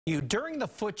During the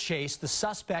foot chase, the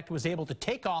suspect was able to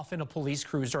take off in a police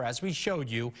cruiser, as we showed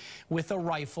you, with a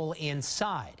rifle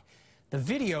inside. The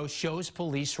video shows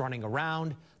police running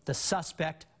around, the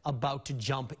suspect about to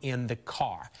jump in the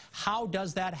car. How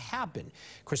does that happen?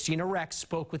 Kristina Rex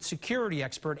spoke with security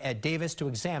expert Ed Davis to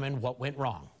examine what went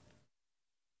wrong.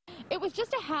 It was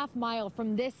just a half-mile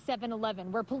from this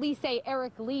 7-Eleven where police say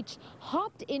Eric Leach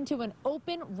hopped into an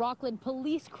open Rockland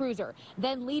police cruiser,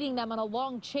 then leading them on a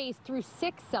long chase through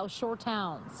 6 South Shore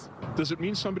towns. Does it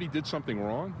mean somebody did something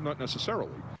wrong? Not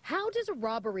necessarily. How does a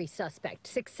robbery suspect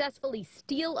successfully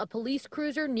steal a police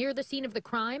cruiser near the scene of the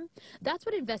crime? That's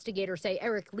what investigators say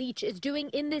Eric Leach is doing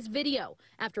in this video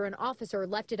after an officer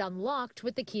left it unlocked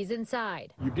with the keys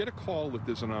inside. You get a call that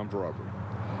there's an armed robbery,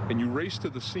 and you race to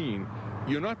the scene.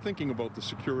 You're not thinking about the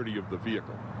security of the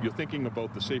vehicle. You're thinking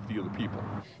about the safety of the people.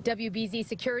 WBZ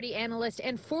security analyst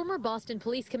and former Boston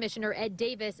Police Commissioner Ed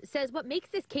Davis says what makes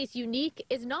this case unique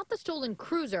is not the stolen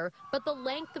cruiser, but the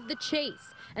length of the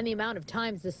chase and the amount of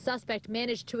times the suspect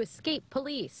managed to escape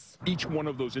police. Each one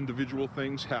of those individual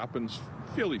things happens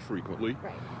fairly frequently.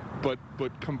 Right.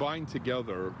 But combined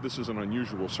together, this is an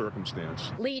unusual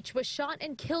circumstance. Leach was shot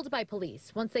and killed by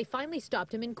police once they finally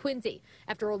stopped him in Quincy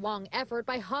after a long effort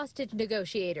by hostage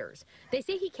negotiators. They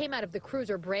say he came out of the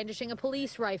cruiser brandishing a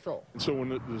police rifle. So when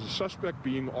there's a suspect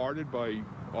being ordered by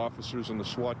officers and the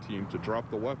SWAT team to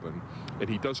drop the weapon, and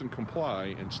he doesn't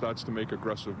comply and starts to make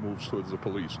aggressive moves towards the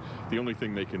police, the only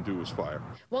thing they can do is fire.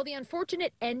 While the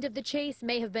unfortunate end of the chase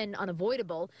may have been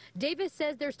unavoidable, Davis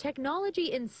says there's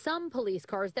technology in some police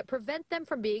cars that prevent them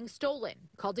from being stolen,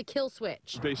 called a kill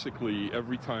switch. Basically,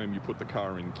 every time you put the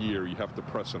car in gear, you have to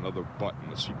press another button,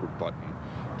 a secret button,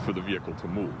 for the vehicle to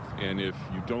move. And if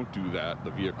you don't do that,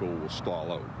 the vehicle will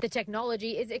stall out. The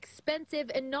technology is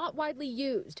expensive and not widely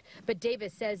used, but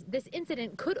Davis says this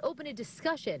incident could open a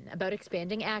discussion about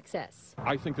expanding access.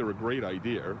 I think they're a great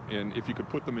idea, and if you could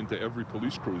put them into every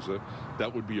police cruiser,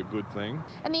 that would be a good thing.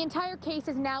 And the entire case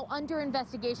is now under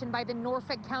investigation by the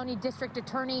Norfolk County District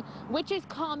Attorney, which is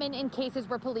common in cases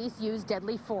where police use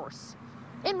deadly force.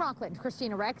 In Rockland,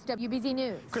 Kristina Rex, WBZ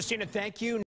News. Kristina, thank you.